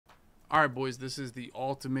All right, boys, this is the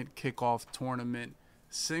ultimate kickoff tournament.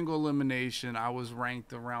 Single elimination. I was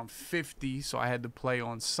ranked around 50, so I had to play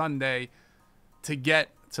on Sunday to get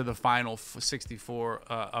to the final 64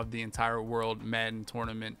 of the entire world Madden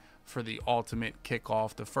tournament for the ultimate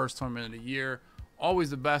kickoff. The first tournament of the year. Always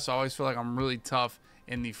the best. I always feel like I'm really tough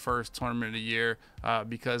in the first tournament of the year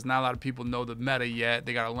because not a lot of people know the meta yet.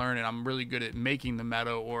 They got to learn it. I'm really good at making the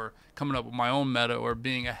meta or coming up with my own meta or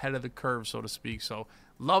being ahead of the curve, so to speak. So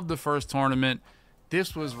love the first tournament.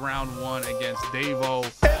 This was round one against Davo.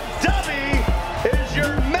 And Dubby is your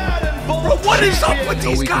Madden Bowl. Bro, what is up with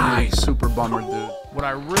these guys? Super bummer, dude. What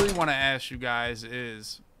I really want to ask you guys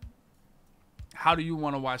is, how do you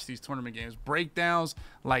want to watch these tournament games? Breakdowns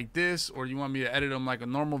like this, or do you want me to edit them like a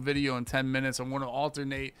normal video in 10 minutes? I want to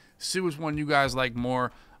alternate, see which one you guys like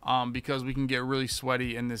more, because we can get really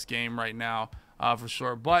sweaty in this game right now, for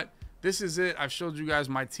sure. But this is it. I've showed you guys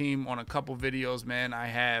my team on a couple videos, man. I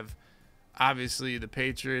have obviously the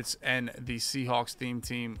Patriots and the Seahawks theme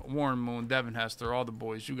team, Warren Moon, Devin Hester, all the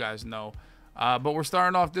boys, you guys know. But we're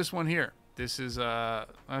starting off this one here. This is, like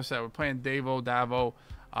I said, we're playing Davo,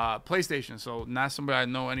 PlayStation, so not somebody I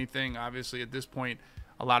know anything. Obviously, at this point,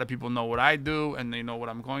 a lot of people know what I do, and they know what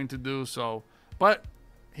I'm going to do. So, but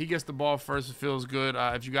he gets the ball first. It feels good.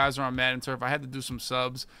 If you guys are on Madden Turf, I had to do some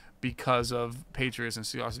subs because of Patriots and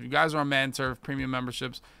Seahawks. If you guys are on Madden Turf premium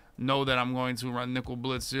memberships, know that I'm going to run nickel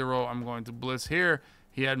blitz 0. I'm going to blitz here.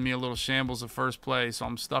 He had me a little shambles the first play, so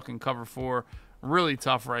I'm stuck in cover 4. Really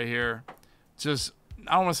tough right here. Just,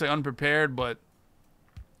 I don't want to say unprepared, but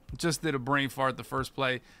just did a brain fart the first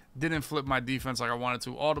play. Didn't flip my defense like I wanted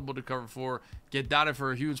to. Audible to cover 4. Get dotted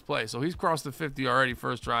for a huge play. So he's crossed the 50 already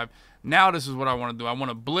first drive. Now this is what I want to do. I want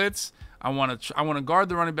to blitz. I want to guard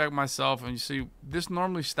the running back myself. And you see, this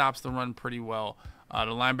normally stops the run pretty well. The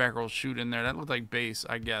linebacker will shoot in there. That looked like base,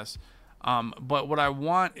 I guess. But what I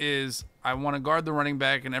want is I want to guard the running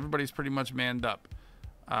back, and everybody's pretty much manned up.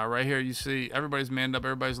 Right here you see everybody's manned up.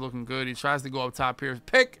 Everybody's looking good. He tries to go up top here.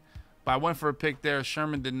 Pick. But I went for a pick there.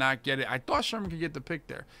 Sherman did not get it. I thought Sherman could get the pick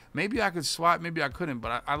there. Maybe I could swat. Maybe I couldn't.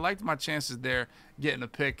 But I liked my chances there getting a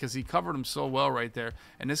pick because he covered him so well right there.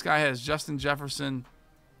 And this guy has Justin Jefferson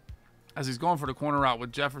as he's going for the corner route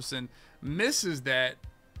with Jefferson. Misses that.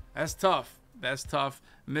 That's tough. That's tough.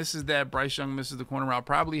 Misses that. Bryce Young misses the corner route.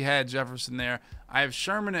 Probably had Jefferson there. I have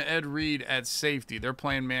Sherman and Ed Reed at safety. They're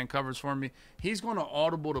playing man coverage for me. He's going to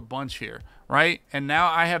audible the bunch here, right? And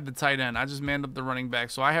now I have the tight end. I just manned up the running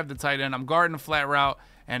back. So I have the tight end. I'm guarding a flat route,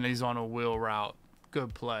 and he's on a wheel route.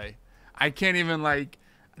 Good play. I can't even, like,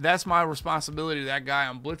 that's my responsibility, that guy.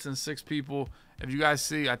 I'm blitzing 6 people. If you guys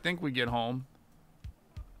see, I think we get home.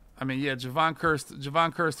 I mean, yeah, Javon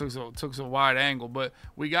Curse took a wide angle, but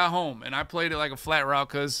we got home, and I played it like a flat route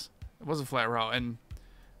because it was a flat route, and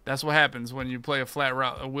that's what happens when you play a flat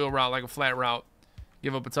route, a wheel route like a flat route,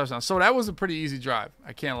 give up a touchdown. So that was a pretty easy drive.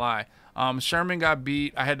 I can't lie. Sherman got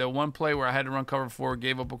beat. I had that one play where I had to run cover 4,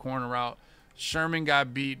 gave up a corner route. Sherman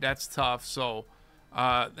got beat. That's tough. So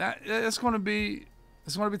it's going to be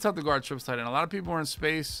tough to guard trips tight end. A lot of people are in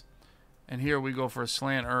space. And here we go for a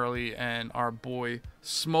slant early, and our boy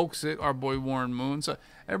smokes it, our boy Warren Moon. So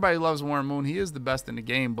everybody loves Warren Moon. He is the best in the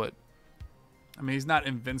game, but, I mean, he's not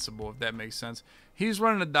invincible, if that makes sense. He's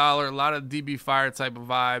running $1, a lot of DB fire type of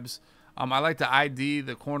vibes. I like to ID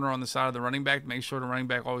the corner on the side of the running back, make sure the running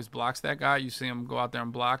back always blocks that guy. You see him go out there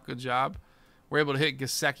and block. Good job. We're able to hit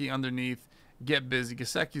Gesicki underneath, get busy.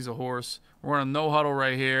 Gesicki's a horse. We're on a no huddle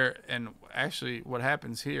right here, and actually what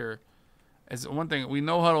happens here is one thing, we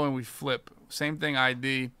no huddle and we flip. Same thing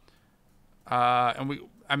ID. I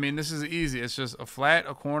mean, this is easy. It's just a flat,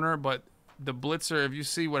 a corner, but the blitzer, if you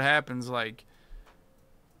see what happens, like,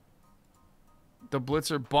 the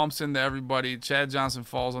blitzer bumps into everybody. Chad Johnson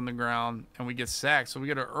falls on the ground, and we get sacked. So we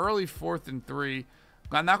get an early 4th and 3.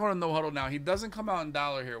 I'm not going to no huddle now. He doesn't come out in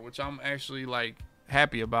dollar here, which I'm actually, like,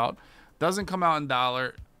 happy about. Doesn't come out in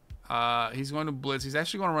dollar. He's going to blitz. He's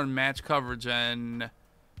actually going to run match coverage, and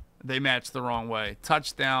they match the wrong way.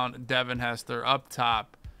 Touchdown, Devin Hester up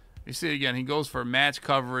top. You see it again. He goes for match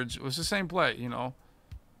coverage. It was the same play, you know.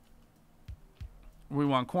 We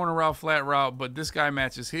want corner route, flat route, but this guy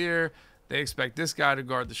matches here. They expect this guy to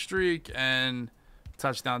guard the streak, and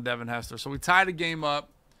touchdown, Devin Hester. So we tie the game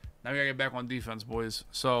up. Now we got to get back on defense, boys.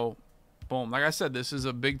 So, boom. Like I said, this is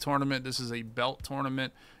a big tournament. This is a belt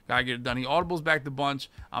tournament. Got to get it done. He audibles back the bunch.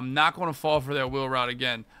 I'm not going to fall for that wheel route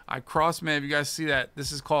again. I cross, man. If you guys see that,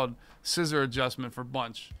 this is called scissor adjustment for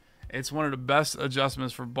bunch. It's one of the best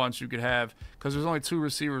adjustments for bunch you could have because there's only 2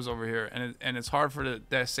 receivers over here, and it's hard for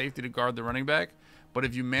that safety to guard the running back. But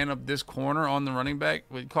if you man up this corner on the running back,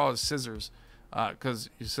 we call it scissors because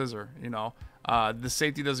you scissor, you know. The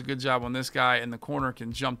safety does a good job on this guy, and the corner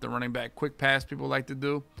can jump the running back. Quick pass people like to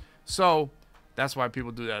do. So that's why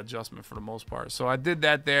people do that adjustment for the most part. So I did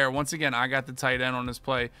that there. Once again, I got the tight end on this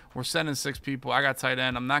play. We're sending 6 people. I got tight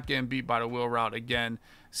end. I'm not getting beat by the wheel route again.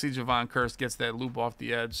 See Javon Curse gets that loop off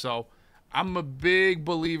the edge. So I'm a big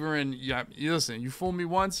believer in, listen, you fool me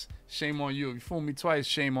once, shame on you. If you fool me twice,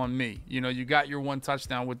 shame on me. You know, you got your 1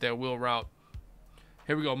 touchdown with that wheel route.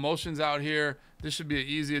 Here we go. Motion's out here. This should be an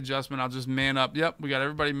easy adjustment. I'll just man up. Yep, we got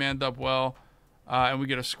everybody manned up well. And we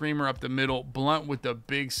get a screamer up the middle. Blunt with the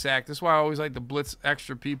big sack. That's why I always like to blitz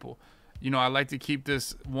extra people. You know, I like to keep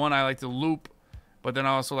this one. I like to loop. But then I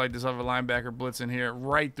also like this other linebacker blitz in here.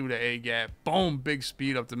 Right through the A gap. Boom. Big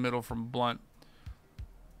speed up the middle from Blunt.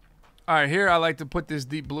 All right, here I like to put this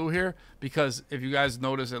deep blue here. Because if you guys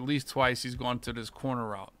notice, at least twice he's gone to this corner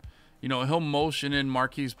route. You know, he'll motion in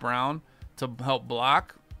Marquise Brown to help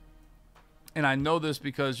block. And I know this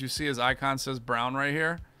because you see his icon says Brown right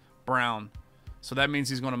here. Brown. So that means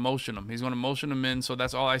he's going to motion him. He's going to motion him in, so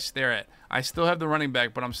that's all I stare at. I still have the running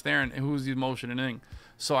back, but I'm staring at who's he motioning in.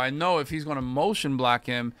 So I know if he's going to motion block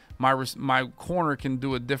him, my corner can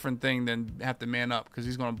do a different thing than have to man up because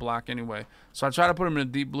he's going to block anyway. So I try to put him in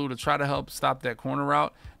a deep blue to try to help stop that corner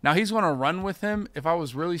route. Now he's going to run with him. If I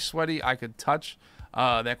was really sweaty, I could touch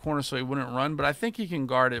that corner so he wouldn't run, but I think he can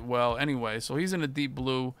guard it well anyway. So he's in a deep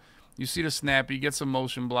blue. You see the snap. He gets a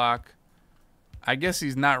motion block. I guess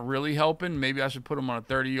he's not really helping. Maybe I should put him on a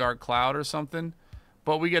 30-yard cloud or something.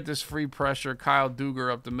 But we get this free pressure. Kyle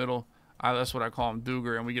Duger up the middle. That's what I call him,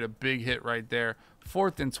 Duger. And we get a big hit right there.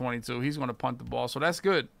 4th and 22. He's going to punt the ball. So that's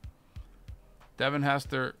good. Devin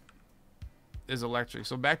Hester is electric.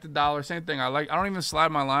 So back to Dollar. Same thing. I don't even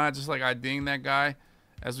slide my line. I just like IDing that guy.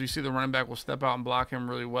 As we see, the running back will step out and block him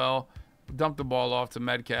really well. Dump the ball off to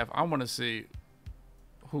Metcalf. I want to see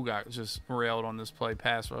who got just railed on this play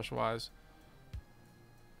pass rush-wise.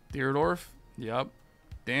 Deerdorf, yep.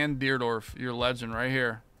 Dan Deerdorf, your legend right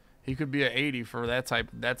here. He could be an 80 for that type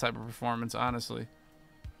of performance, honestly.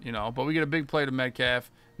 You know, but we get a big play to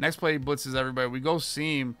Metcalf. Next play, he blitzes everybody. We go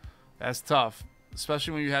seam. That's tough,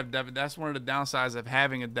 especially when you have Devin. That's one of the downsides of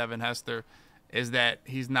having a Devin Hester is that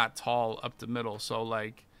he's not tall up the middle. So,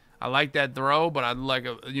 like, I like that throw, but I'd like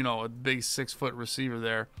a big 6-foot receiver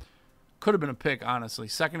there. Could have been a pick, honestly.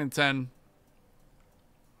 2nd and 10.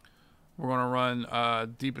 We're going to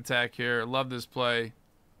run deep attack here. Love this play.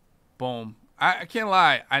 Boom. I can't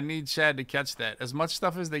lie. I need Chad to catch that. As much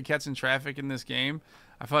stuff as they catch in traffic in this game,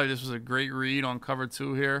 I felt like this was a great read on cover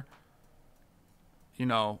 2 here. You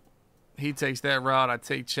know, he takes that route. I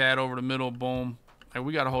take Chad over the middle. Boom. Like,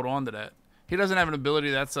 we got to hold on to that. He doesn't have an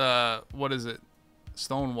ability. That's, what is it?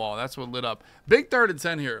 Stonewall. That's what lit up. Big 3rd and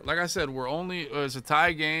 10 here. Like I said, it's a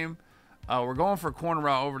tie game. We're going for corner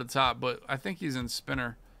route over the top, but I think he's in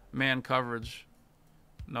spinner. Man coverage.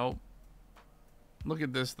 Nope. Look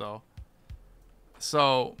at this, though.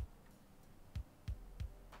 So,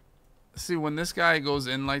 see, when this guy goes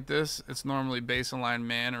in like this, it's normally base and line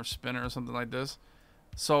man or spinner or something like this.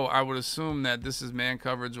 So, I would assume that this is man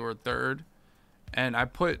coverage or a 3rd. And I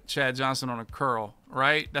put Chad Johnson on a curl,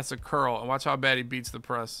 right? That's a curl. And watch how bad he beats the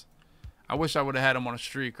press. I wish I would have had him on a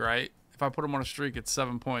streak, right? If I put him on a streak, it's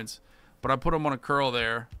 7 points. But I put him on a curl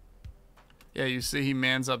there. Yeah, you see he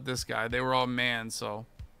mans up this guy. They were all manned, so.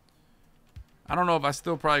 I don't know if I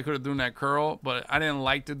still probably could have done that curl, but I didn't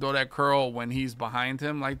like to do that curl when he's behind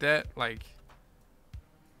him like that. Like,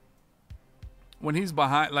 when he's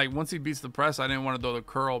behind, like, once he beats the press, I didn't want to do the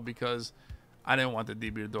curl because I didn't want the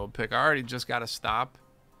DB to throw a pick. I already just got to stop.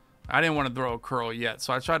 I didn't want to throw a curl yet,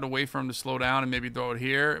 so I tried to wait for him to slow down and maybe throw it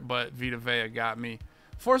here, but Vita Vea got me.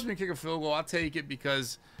 Forced me to kick a field goal. I'll take it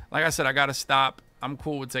because, like I said, I got to stop. I'm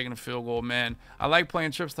cool with taking a field goal, man. I like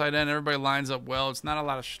playing trips tight end. Everybody lines up well. It's not a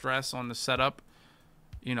lot of stress on the setup,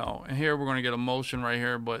 you know. And here we're going to get a motion right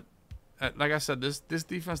here. But like I said, this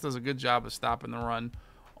defense does a good job of stopping the run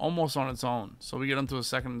almost on its own. So we get them to a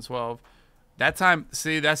 2nd and 12. That time,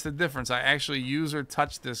 see, that's the difference. I actually use or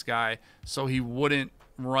touch this guy so he wouldn't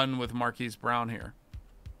run with Marquise Brown here.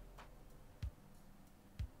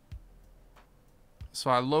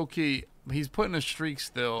 So I low-key, he's putting a streak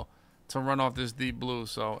still to run off this deep blue.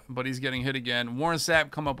 So, but he's getting hit again. Warren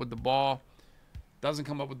Sapp come up with the ball. Doesn't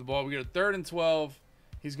come up with the ball. We get a 3rd and 12.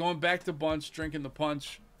 He's going back to bunch, drinking the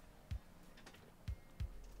punch.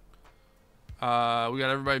 We got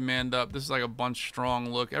everybody manned up. This is like a bunch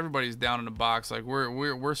strong look. Everybody's down in the box. Like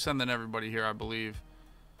we're sending everybody here, I believe.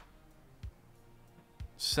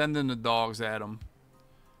 Sending the dogs at him.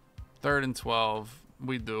 3rd and 12.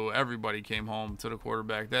 We do. Everybody came home to the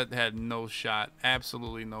quarterback. That had no shot.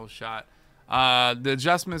 Absolutely no shot. The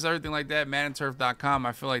adjustments, everything like that, MaddenTurf.com.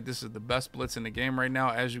 I feel like this is the best blitz in the game right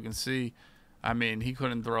now. As you can see, I mean, he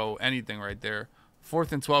couldn't throw anything right there.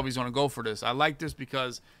 4th and 12, he's going to go for this. I like this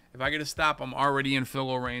because if I get a stop, I'm already in field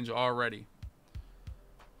goal range already.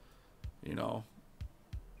 You know.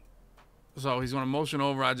 So he's going to motion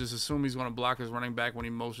over. I just assume he's going to block his running back when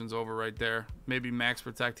he motions over right there. Maybe max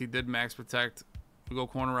protect. He did max protect. We go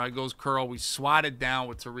corner right. Goes curl. We swat it down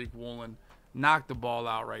with Tariq Woolen. Knocked the ball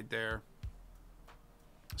out right there.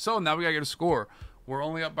 So now we got to get a score. We're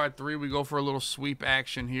only up by 3. We go for a little sweep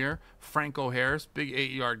action here. Franco Harris, big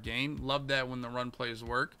 8-yard gain. Love that when the run plays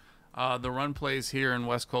work. The run plays here in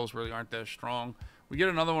West Coast really aren't that strong. We get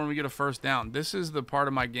another one. We get a first down. This is the part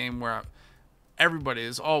of my game where everybody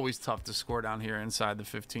is always tough to score down here inside the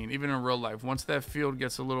 15, even in real life. Once that field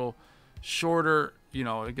gets a little shorter, you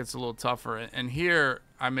know, it gets a little tougher. And here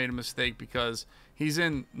I made a mistake because he's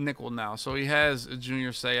in nickel now. So he has a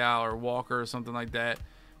Junior Seau or Walker or something like that.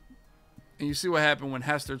 And you see what happened when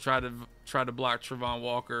Hester tried to block Trevon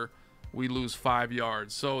Walker. We lose 5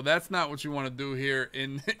 yards. So that's not what you want to do here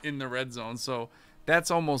in the red zone. So that's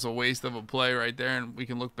almost a waste of a play right there. And we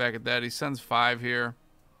can look back at that. He sends 5 here.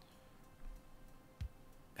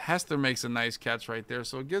 Hester makes a nice catch right there.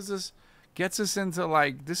 So it gets us into,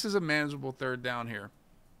 like, this is a manageable 3rd down here.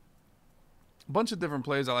 A bunch of different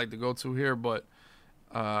plays I like to go to here, but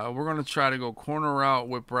we're going to try to go corner route,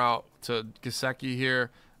 whip route to Gesicki here.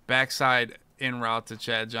 Backside in route to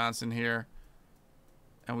Chad Johnson here.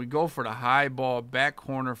 And we go for the high ball back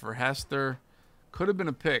corner for Hester. Could have been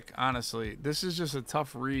a pick, honestly. This is just a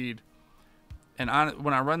tough read. And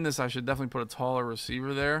when I run this, I should definitely put a taller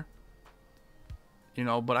receiver there. You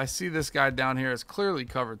know, but I see this guy down here. It's clearly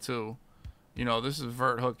covered too. You know, this is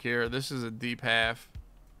vert hook here. This is a deep half.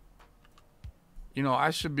 You know, I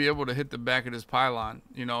should be able to hit the back of this pylon.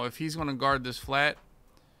 You know, if he's going to guard this flat,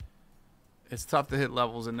 it's tough to hit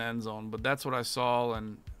levels in the end zone, but that's what I saw.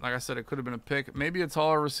 And like I said, it could have been a pick. Maybe a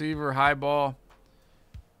taller receiver, high ball.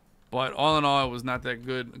 But all in all, it was not that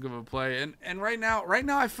good of a play. And right now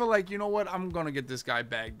I feel like, you know what? I'm going to get this guy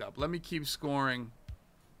bagged up. Let me keep scoring.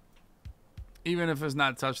 Even if it's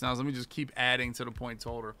not touchdowns, let me just keep adding to the point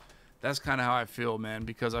total. That's kind of how I feel, man,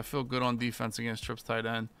 because I feel good on defense against trips tight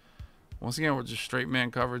end. Once again, we're just straight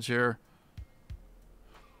man coverage here.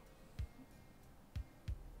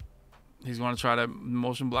 He's going to try to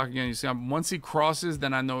motion block again. You see, once he crosses,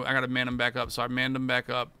 then I know I got to man him back up. So I manned him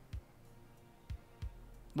back up.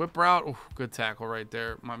 Whip route. Ooh, good tackle right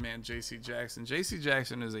there. My man, J.C. Jackson. J.C.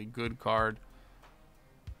 Jackson is a good card.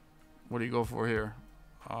 What do you go for here?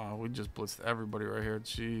 We just blitzed everybody right here.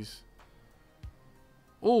 Jeez.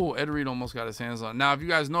 Oh, Ed Reed almost got his hands on it. Now, if you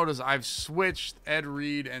guys notice, I've switched Ed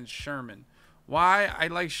Reed and Sherman. Why? I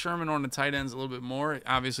like Sherman on the tight ends a little bit more.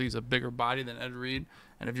 Obviously, he's a bigger body than Ed Reed.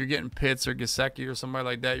 And if you're getting Pitts or Gesicki or somebody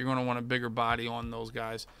like that, you're going to want a bigger body on those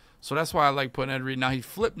guys. So that's why I like putting Ed Reed. Now, he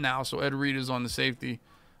flipped now, so Ed Reed is on the safety.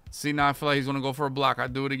 See, now I feel like he's going to go for a block. I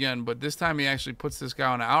do it again. But this time he actually puts this guy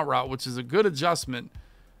on an out route, which is a good adjustment.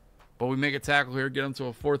 But we make a tackle here, get him to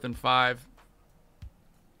a 4th and 5.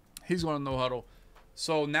 He's going to no huddle.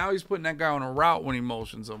 So now he's putting that guy on a route when he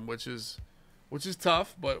motions him, which is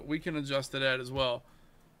tough, but we can adjust to that as well.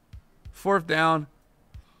 4th down.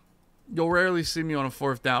 You'll rarely see me on a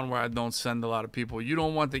 4th down where I don't send a lot of people. You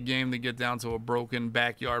don't want the game to get down to a broken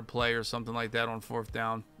backyard play or something like that on 4th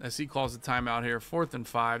down. As he calls the timeout here, 4th and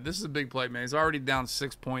 5. This is a big play, man. He's already down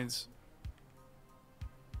 6 points.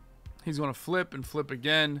 He's going to flip and flip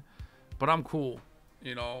again, but I'm cool.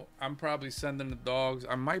 You know, I'm probably sending the dogs.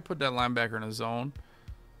 I might put that linebacker in a zone.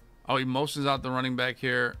 Oh, he motions out the running back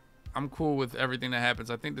here. I'm cool with everything that happens.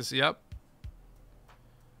 I think this, yep.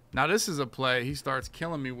 Now, this is a play he starts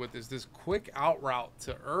killing me with is this quick out route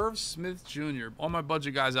to Irv Smith Jr. All my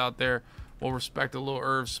budget guys out there will respect a little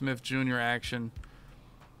Irv Smith Jr. action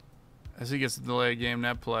as he gets to delay game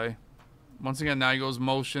that play. Once again, now he goes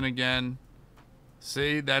motion again.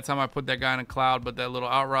 See, that time I put that guy in a cloud, but that little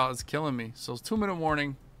out route is killing me. So it's 2-minute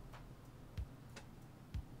warning.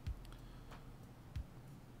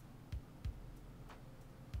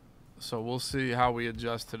 So we'll see how we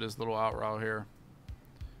adjust to this little out route here.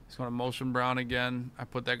 He's going to motion Brown again. I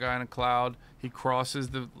put that guy in a cloud. He crosses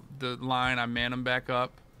the line. I man him back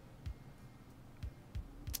up.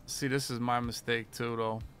 See, this is my mistake too,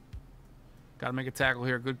 though. Got to make a tackle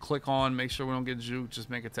here. Good click on. Make sure we don't get juked.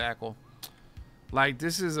 Just make a tackle. Like,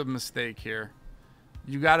 this is a mistake here.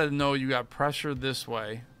 You got to know you got pressure this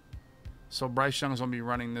way. So Bryce Young's going to be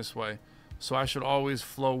running this way. So I should always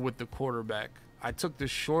flow with the quarterback. I took the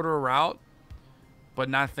shorter route, but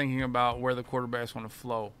not thinking about where the quarterback's going to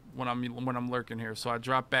flow when I'm lurking here. So I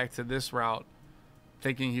drop back to this route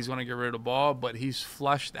thinking he's going to get rid of the ball, but he's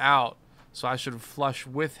flushed out. So I should flush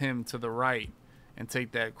with him to the right and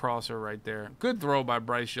take that crosser right there. Good throw by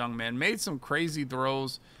Bryce Young, man. Made some crazy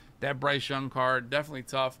throws. That Bryce Young card, definitely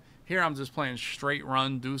tough. Here I'm just playing straight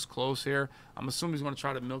run, deuce close here. I'm assuming he's going to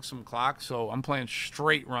try to milk some clock, so I'm playing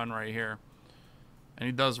straight run right here. And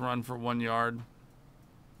he does run for 1 yard.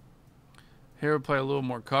 Here we play a little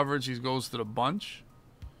more coverage. He goes to the bunch.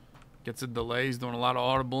 Gets a delay. He's doing a lot of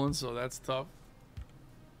audibling, so that's tough.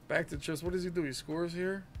 Back to Trips. What does he do? He scores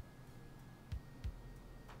here.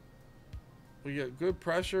 We get good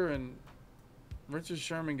pressure, and Richard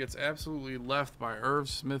Sherman gets absolutely left by Irv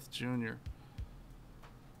Smith Jr.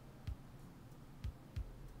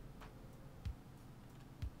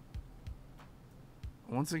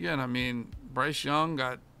 Once again, I mean, Bryce Young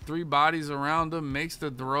got 3 bodies around him, makes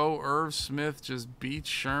the throw. Irv Smith just beats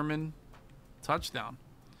Sherman. Touchdown.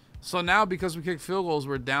 So now, because we kick field goals,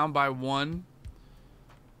 we're down by 1.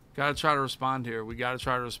 Got to try to respond here. We got to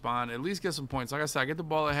try to respond. At least get some points. Like I said, I get the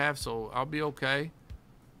ball at half, so I'll be okay.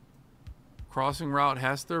 Crossing route,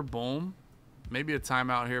 Hester. Boom. Maybe a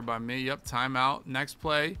timeout here by me. Yep, timeout. Next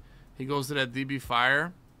play, he goes to that DB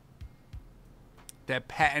fire. That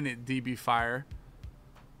patented DB fire.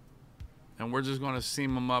 And we're just going to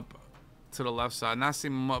seam him up to the left side. Not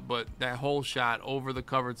seam him up, but that whole shot over the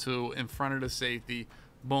cover 2 in front of the safety.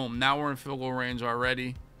 Boom. Now we're in field goal range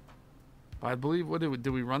already. But I believe, what did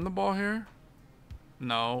we run the ball here?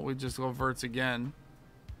 No, we just go verts again.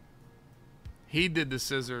 He did the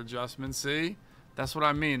scissor adjustment. See? That's what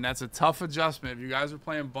I mean. That's a tough adjustment. If you guys are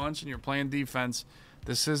playing bunch and you're playing defense,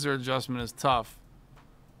 the scissor adjustment is tough.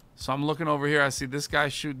 So I'm looking over here. I see this guy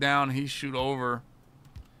shoot down. He shoot over.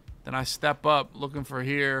 Then I step up looking for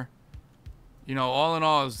here. You know, all in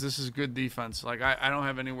all, this is good defense. Like, I don't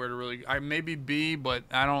have anywhere to really... I maybe B, but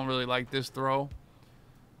I don't really like this throw.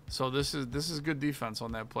 So this is good defense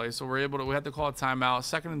on that play. So we had to call a timeout.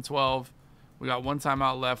 2nd and 12. We got 1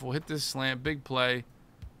 timeout left. We'll hit this slant. Big play.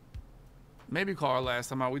 Maybe call our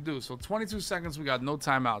last timeout. We do. So 22 seconds. We got no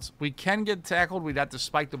timeouts. We can get tackled. We'd have to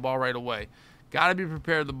spike the ball right away. Got to be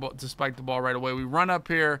prepared to spike the ball right away. We run up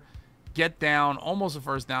here. Get down, almost a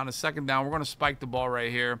first down, a 2nd down. We're going to spike the ball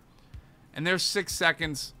right here. And there's 6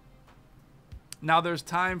 seconds. Now there's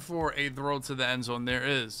time for a throw to the end zone. There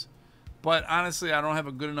is. But honestly, I don't have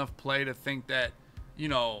a good enough play to think that, you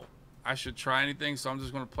know, I should try anything. So I'm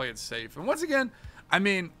just going to play it safe. And once again, I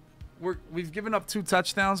mean, we've given up 2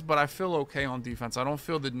 touchdowns, but I feel okay on defense. I don't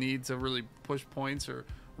feel the need to really push points or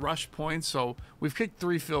rush points. So we've kicked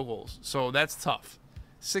 3 field goals. So that's tough.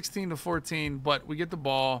 16-14, but we get the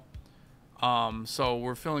ball. So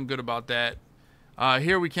we're feeling good about that.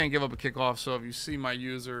 Here we can't give up a kickoff. So if you see my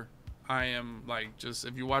user, I am like, just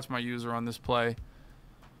if you watch my user on this play,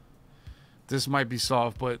 this might be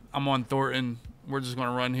soft, but I'm on Thornton. We're just going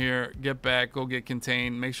to run here, get back, go get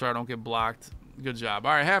contained, make sure I don't get blocked. Good job.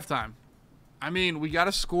 All right, halftime. I mean, we got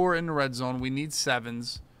to score in the red zone. We need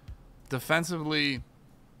 7s. Defensively,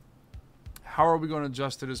 how are we going to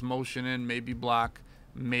adjust to this motion in? Maybe block,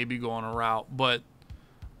 maybe go on a route, but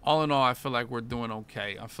all in all, I feel like we're doing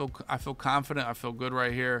okay. I feel confident. I feel good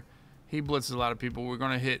right here. He blitzes a lot of people. We're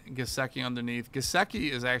going to hit Gesicki underneath.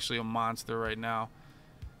 Gesicki is actually a monster right now,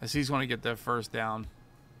 as he's going to get that first down.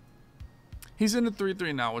 He's in the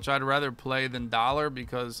 3-3 now, which I'd rather play than dollar,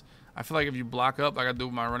 because I feel like if you block up, like I do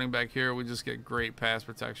with my running back here, we just get great pass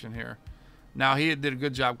protection here. Now, he did a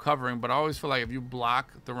good job covering, but I always feel like if you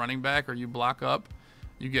block the running back or you block up,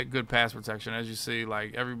 you get good pass protection. As you see,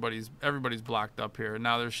 like everybody's blocked up here.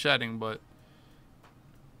 Now they're shedding, but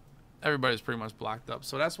everybody's pretty much blocked up.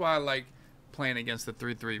 So that's why I like playing against the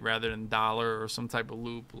 3-3 rather than dollar or some type of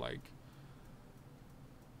loop. Like,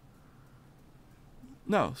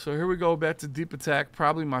 no. So here we go back to deep attack.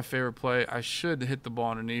 Probably my favorite play. I should hit the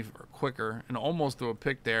ball underneath or quicker and almost threw a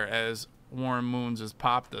pick there as Warren Moon just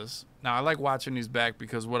popped us. Now I like watching these back,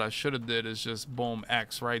 because what I should have did is just boom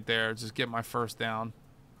X right there, just get my first down.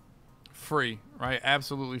 Free, right?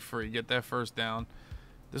 Absolutely free. Get that first down.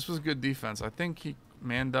 This was good defense. I think he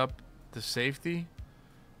manned up the safety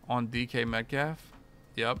on DK Metcalf.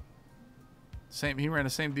 Yep. He ran the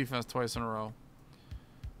same defense twice in a row.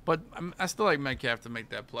 But I still like Metcalf to make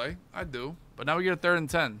that play. I do. But now we get a 3rd and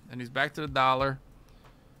 10, and he's back to the dollar.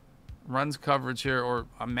 Runs coverage here, or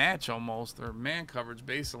a match almost, or man coverage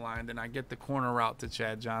base aligned, and I get the corner route to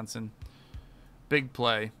Chad Johnson. Big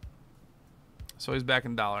play. So he's back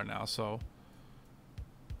in dollar now. So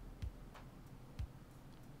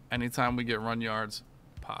anytime we get run yards,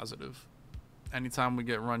 positive. Anytime we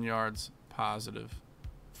get run yards, positive.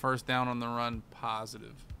 First down on the run,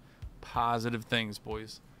 positive. Positive things,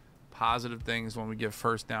 boys. Positive things when we get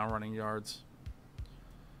first down running yards.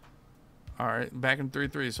 All right, back in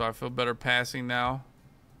 3-3, so I feel better passing now.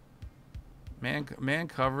 Man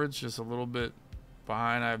coverage just a little bit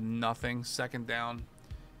behind. I have nothing. Second down.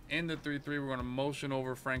 In the 3-3, we're going to motion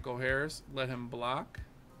over Franco Harris. Let him block.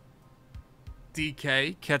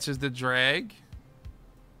 DK catches the drag.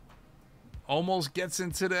 Almost gets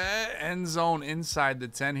into the end zone inside the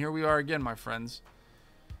 10. Here we are again, my friends.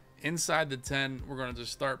 Inside the 10, we're going to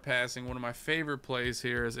just start passing. One of my favorite plays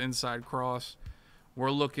here is inside cross. We're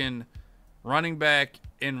looking running back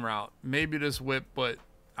in route. Maybe this whip, but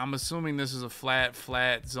I'm assuming this is a flat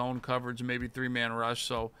zone coverage, maybe 3-man rush.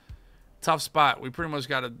 So tough spot. We pretty much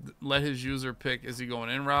got to let his user pick. Is he going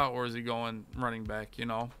in route or is he going running back, you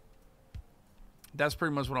know? That's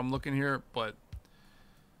pretty much what I'm looking here, but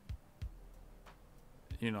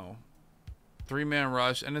you know, 3-man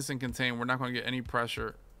rush, innocent contain. We're not going to get any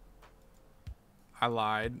pressure. I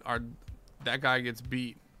lied. That guy gets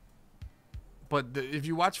beat. But if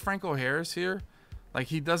you watch Franco Harris here, like,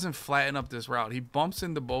 he doesn't flatten up this route. He bumps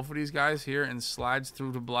into both of these guys here and slides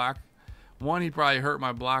through the block. One, he probably hurt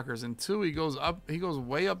my blockers, and two, he goes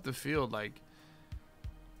way up the field. Like,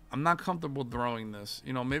 I'm not comfortable throwing this.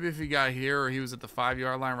 You know, maybe if he got here or he was at the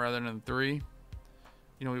 5-yard line rather than 3,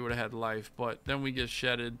 you know, we would have had life. But then we get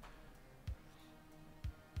shedded.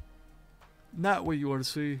 Not what you want to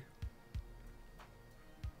see.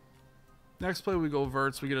 Next play, we go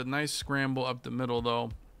verts. We get a nice scramble up the middle, though.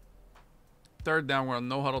 Third down, we're on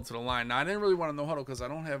no huddle to the line. Now, I didn't really want to no huddle because I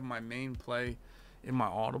don't have my main play in my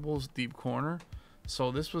audibles, deep corner.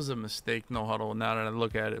 So this was a mistake, no huddle. Now that I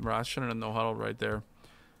look at it, bro, I shouldn't have no huddled right there.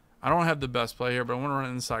 I don't have the best play here, but I want to run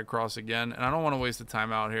an inside cross again, and I don't want to waste the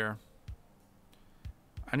timeout here.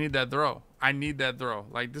 I need that throw. I need that throw.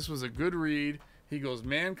 Like, this was a good read. He goes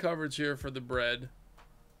man coverage here for the bread.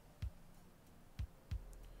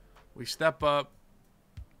 We step up.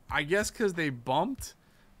 I guess because they bumped.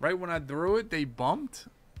 Right when I threw it, they bumped.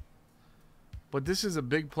 But this is a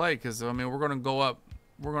big play because, I mean, we're going to go up.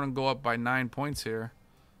 We're going to go up by 9 points here.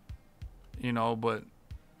 You know, but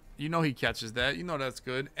you know he catches that. You know that's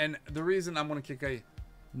good. And the reason I'm going to kick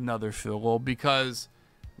another field goal because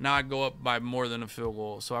now I go up by more than a field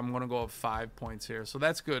goal. So I'm going to go up 5 points here. So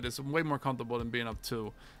that's good. It's way more comfortable than being up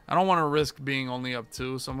 2. I don't want to risk being only up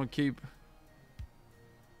 2. So I'm going to keep,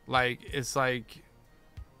 like, it's like,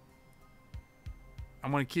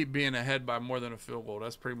 I'm going to keep being ahead by more than a field goal.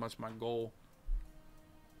 That's pretty much my goal.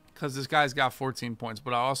 Because this guy's got 14 points,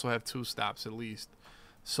 but I also have 2 stops at least.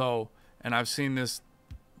 So, and I've seen this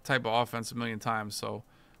type of offense a million times. So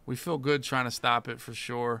we feel good trying to stop it for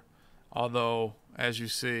sure. Although, as you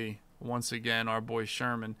see, once again, our boy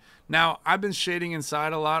Sherman. Now, I've been shading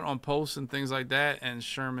inside a lot on posts and things like that. And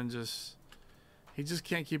Sherman he just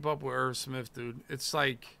can't keep up with Irv Smith, dude. It's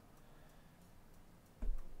like,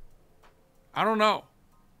 I don't know.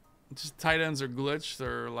 Just tight ends are glitched.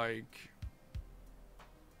 They're like,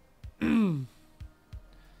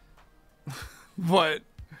 but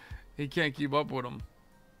he can't keep up with them.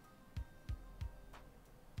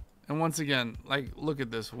 And once again, like, look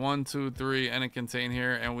at this. 1, 2, 3, and a contain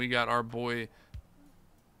here. And we got our boy,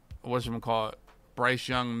 whatchamacallit, Bryce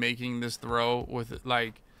Young making this throw with it.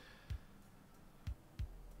 Like,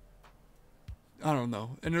 I don't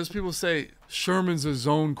know. And there's people say Sherman's a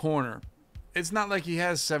zone corner. It's not like he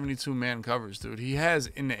has 72 man coverage, dude. He has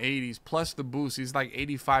in the 80s plus the boost. He's like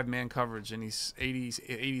 85 man coverage and he's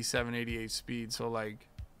 87, 88 speed. So, like,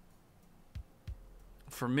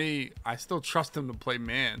 for me, I still trust him to play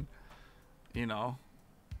man, you know.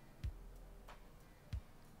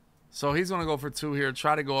 So he's going to go for 2 here.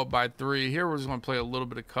 Try to go up by 3. Here we're just going to play a little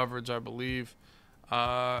bit of coverage, I believe.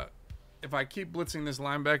 If I keep blitzing this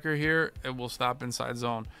linebacker here, it will stop inside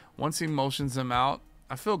zone. Once he motions him out,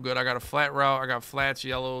 I feel good. I got a flat route. I got flats,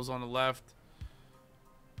 yellows on the left.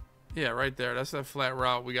 Yeah, right there. That's that flat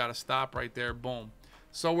route. We got to stop right there. Boom.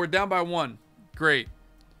 So we're down by 1. Great.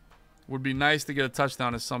 Would be nice to get a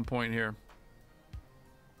touchdown at some point here.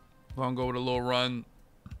 I'm going to go with a little run.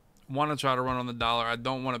 Want to try to run on the dollar. I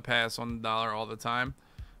don't want to pass on the dollar all the time.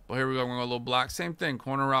 But here we go. We're going to go a little block. Same thing.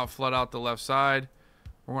 Corner route, flood out the left side.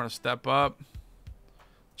 We're going to step up.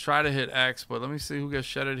 Try to hit X, but let me see who gets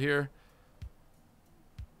shedded here.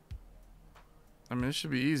 I mean, it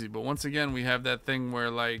should be easy, but once again, we have that thing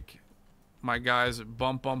where, like, my guys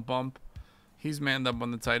bump. He's manned up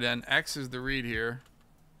on the tight end. X is the read here.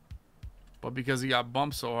 But because he got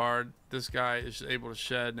bumped so hard, this guy is able to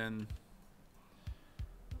shed. And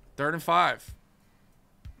 3rd and 5.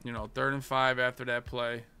 You know, 3rd and 5 after that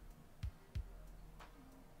play.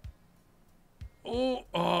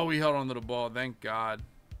 Oh, we held onto the ball. Thank God.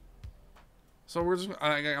 So we're just,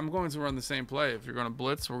 I'm going to run the same play. If you're going to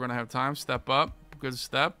blitz, we're going to have time. Step up. Good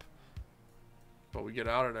step. but we get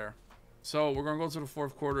out of there. So we're going to go to the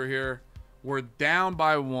fourth quarter here. We're down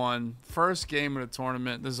by 1. First game of the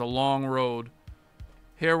tournament. This is a long road.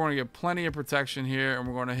 Here we're going to get plenty of protection here, and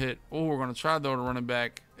we're going to hit. Oh, we're going to try though to running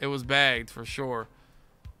back. It was bagged for sure.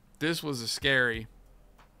 This was a scary.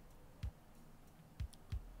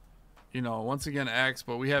 You know, once again X,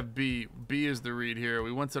 but we have B. B is the read here.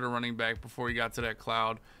 We went to the running back before he got to that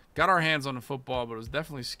cloud. Got our hands on the football, but it was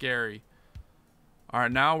definitely scary. All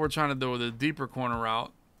right, now we're trying to do the deeper corner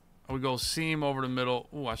route. We go seam over the middle.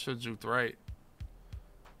 Oh, I should have juked right.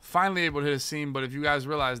 Finally able to hit a seam, but if you guys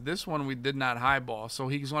realize, this one we did not high ball. So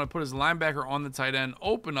he's going to put his linebacker on the tight end,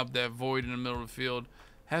 open up that void in the middle of the field.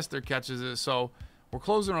 Hester catches it. So we're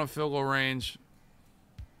closing on field goal range.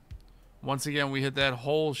 Once again, we hit that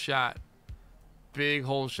hole shot. Big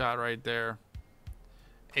hole shot right there.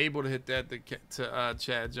 Able to hit that to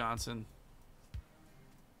Chad Johnson.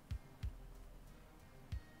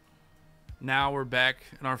 Now we're back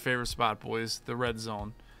in our favorite spot, boys, the red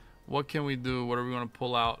zone. What can we do? What are we going to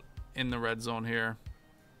pull out in the red zone here?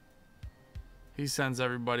 He sends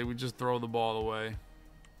everybody. We just throw the ball away.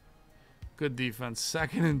 Good defense.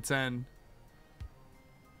 2nd and 10.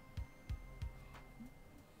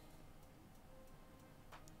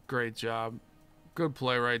 Great job. Good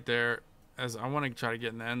play right there. As I want to try to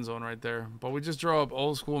get in the end zone right there. But we just draw up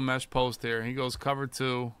old school mesh post here. He goes cover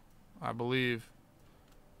 2, I believe.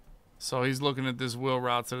 So he's looking at this wheel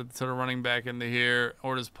route to the running back into here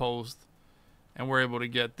or this post. And we're able to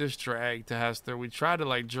get this drag to Hester. We tried to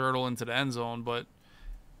like jurtle into the end zone, but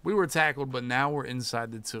we were tackled. But now we're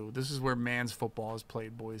inside the 2. This is where man's football is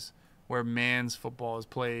played, boys. Where man's football is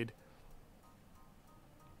played.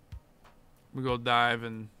 We go dive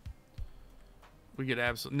and we get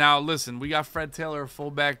absolute. Now, listen, we got Fred Taylor,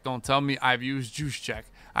 fullback. Don't tell me I've used Juice Check.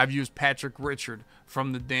 I've used Patrick Richard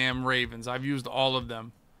from the damn Ravens. I've used all of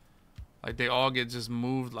them. Like, they all get just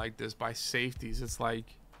moved like this by safeties. It's like,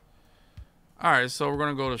 all right, so we're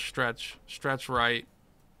going to go to stretch. Stretch right.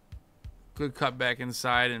 Good cut back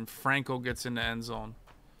inside, and Franco gets in the end zone.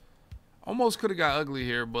 Almost could have got ugly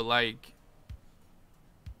here, but, like,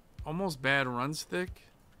 almost bad run stick.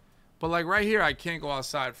 But, like, right here, I can't go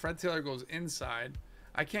outside. Fred Taylor goes inside.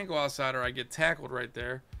 I can't go outside or I get tackled right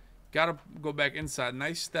there. Got to go back inside.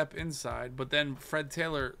 Nice step inside. But then Fred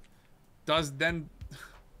Taylor does then...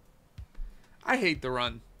 I hate the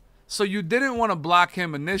run. So you didn't want to block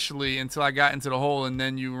him initially until I got into the hole, and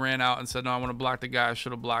then you ran out and said, no, I want to block the guy I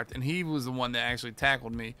should have blocked. And he was the one that actually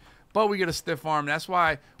tackled me. But we get a stiff arm. That's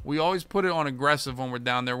why we always put it on aggressive when we're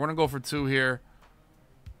down there. We're going to go for 2 here.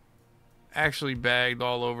 Actually bagged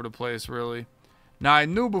all over the place, really. Now, I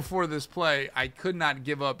knew before this play I could not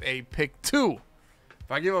give up a pick 2.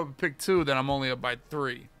 If I give up a pick 2, then I'm only up by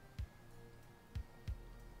 3.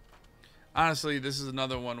 Honestly, this is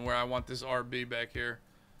another one where I want this RB back here,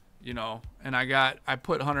 you know. And I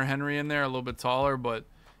put Hunter Henry in there a little bit taller, but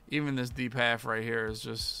even this deep half right here is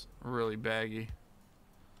just really baggy.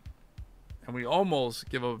 And we almost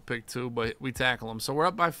give up a pick 2, but we tackle him. So we're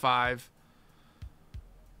up by 5.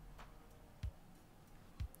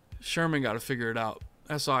 Sherman got to figure it out.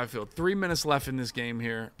 That's how I feel. 3 minutes left in this game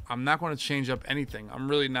here. I'm not going to change up anything. I'm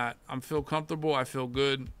really not. I feel comfortable. I feel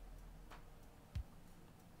good.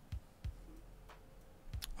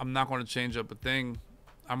 I'm not going to change up a thing.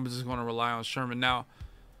 I'm just going to rely on Sherman. Now,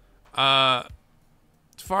 as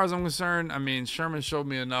far as I'm concerned, I mean, Sherman showed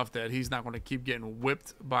me enough that he's not going to keep getting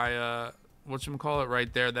whipped by, whatchamacallit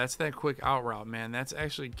right there. That's that quick out route, man. That's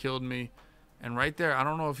actually killed me. And right there, I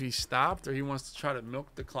don't know if he stopped or he wants to try to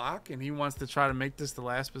milk the clock and he wants to try to make this the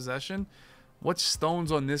last possession. What's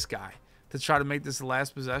stones on this guy to try to make this the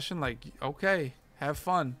last possession? Like, okay, have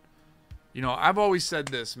fun. You know, I've always said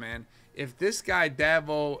this, man. If this guy,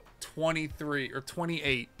 Davo 23 or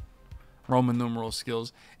 28, Roman numeral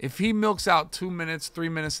skills, if he milks out 2 minutes, 3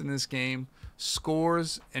 minutes in this game,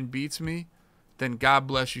 scores and beats me, then God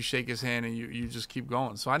bless you, shake his hand, and you just keep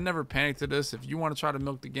going. So I never panicked at this. If you want to try to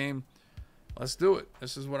milk the game, let's do it.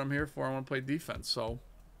 This is what I'm here for. I want to play defense. So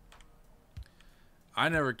I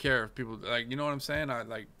never care if people, like, you know what I'm saying?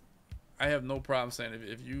 I have no problem saying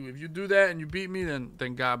if you do that and you beat me,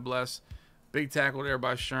 then God bless. Big tackle there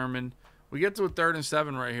by Sherman. We get to a 3rd and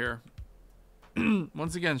 7 right here.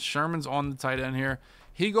 Once again, Sherman's on the tight end here.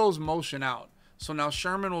 He goes motion out. So now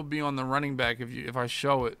Sherman will be on the running back if I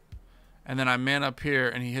show it. And then I man up here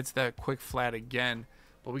and he hits that quick flat again.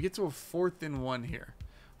 But we get to a 4th and 1 here.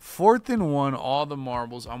 4th and 1, all the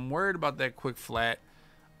marbles. I'm worried about that quick flat.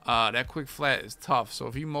 That quick flat is tough. So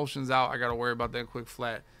if he motions out, I got to worry about that quick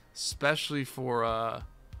flat. Especially for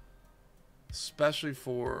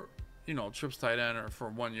you know, trips tight end or for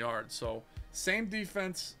 1 yard. So same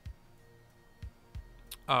defense.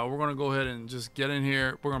 We're going to go ahead and just get in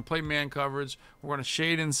here. We're going to play man coverage. We're going to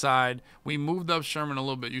shade inside. We moved up Sherman a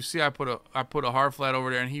little bit. You see I put a hard flat over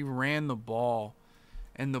there, and he ran the ball.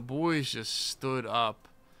 And the boys just stood up.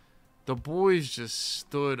 The boys just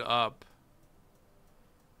stood up.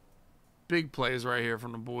 Big plays right here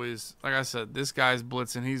from the boys. Like I said, this guy's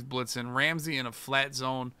blitzing. He's blitzing. Ramsey in a flat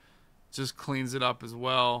zone just cleans it up as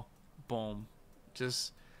well. Boom.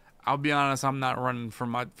 Just... I'll be honest, I'm not running for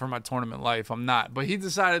my tournament life. I'm not. But he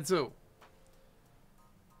decided to.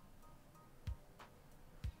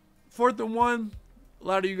 4th and 1. A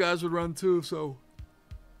lot of you guys would run too, so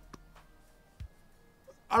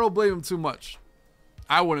I don't blame him too much.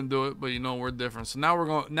 I wouldn't do it, but you know, we're different. So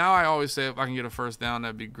now I always say if I can get a first down,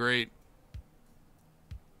 that'd be great.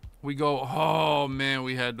 We go, oh man,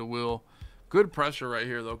 we had the wheel. Good pressure right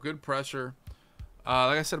here though. Good pressure.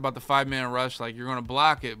 Like I said about the 5-man rush, like you're going to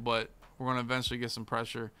block it, but we're going to eventually get some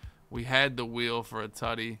pressure. We had the wheel for a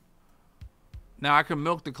tutty. Now, I can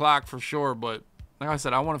milk the clock for sure, but like I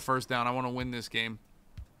said, I want a first down. I want to win this game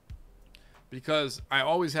because I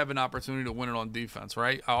always have an opportunity to win it on defense,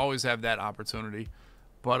 right? I always have that opportunity.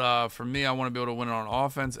 But for me, I want to be able to win it on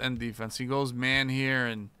offense and defense. He goes man here,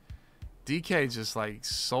 and DK just like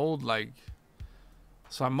sold like...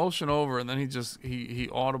 So I motion over, and then he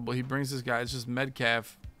audible. He brings this guy. It's just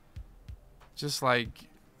Metcalf. Just like,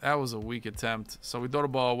 that was a weak attempt. So we throw the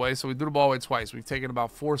ball away. So we threw the ball away twice. We've taken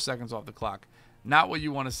about 4 seconds off the clock. Not what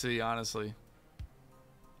you want to see, honestly.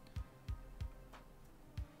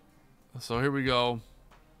 So here we go.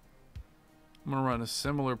 I'm going to run a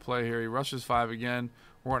similar play here. He rushes 5 again.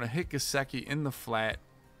 We're going to hit Gesicki in the flat.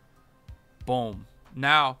 Boom.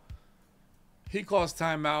 Now, he calls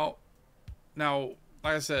timeout. Now...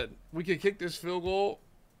 Like I said, we could kick this field goal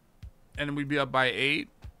and we'd be up by 8.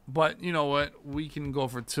 But you know what? We can go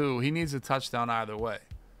for 2. He needs a touchdown either way.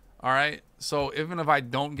 All right? So even if I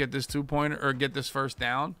don't get this 2-pointer or get this first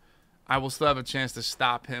down, I will still have a chance to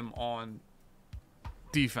stop him on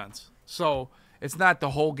defense. So it's not the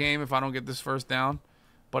whole game if I don't get this first down.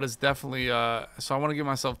 But it's definitely... so I want to give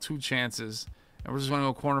myself 2 chances. And we're just going to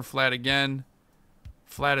go corner flat again.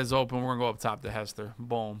 Flat is open. We're going to go up top to Hester.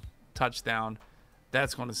 Boom. Touchdown.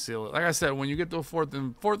 That's going to seal it. Like I said, when you get to a 4th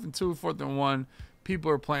and 2, 4th and 1, people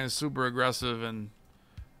are playing super aggressive, and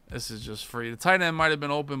this is just free. The tight end might have been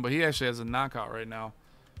open, but he actually has a knockout right now.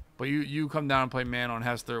 But you come down and play man on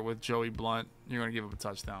Hester with Joey Blunt, you're going to give up a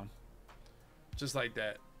touchdown. Just like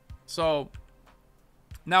that. So,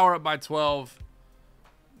 now we're up by 12.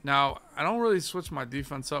 Now, I don't really switch my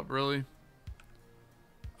defense up, really.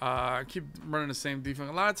 I keep running the same defense.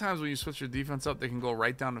 A lot of times when you switch your defense up, they can go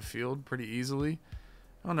right down the field pretty easily.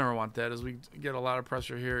 I'll never want that as we get a lot of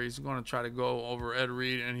pressure here. He's going to try to go over Ed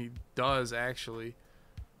Reed, and he does actually.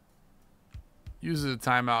 Uses a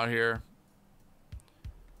timeout here.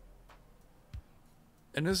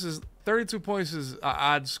 And this is 32 points is an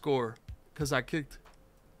odd score because I kicked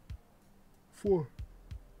 4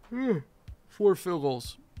 field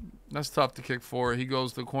goals. That's tough to kick 4. He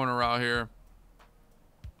goes the corner route here.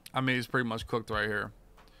 I mean, he's pretty much cooked right here.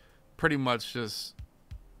 Pretty much just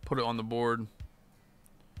put it on the board.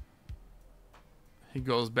 He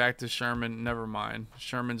goes back to Sherman. Never mind.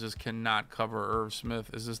 Sherman just cannot cover Irv Smith.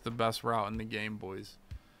 Is this the best route in the game, boys?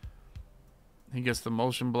 He gets the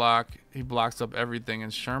motion block. He blocks up everything.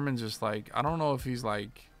 And Sherman just like, I don't know if he's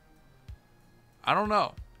like, I don't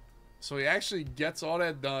know. So he actually gets all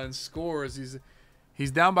that done, scores.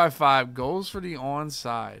 He's down by 5, goes for the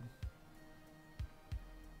onside.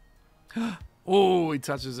 Oh, he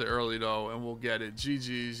touches it early, though, and we'll get it.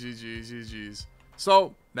 GG's, GG's, GG's.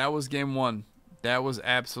 So that was game 1. That was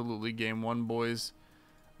absolutely game 1, boys.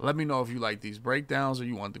 Let me know if you like these breakdowns or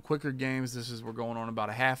you want the quicker games. We're going on about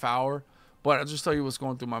a half hour. But I'll just tell you what's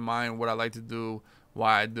going through my mind, what I like to do,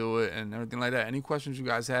 why I do it, and everything like that. Any questions you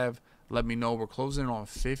guys have, let me know. We're closing on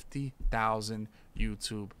 50,000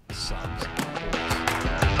 YouTube subs.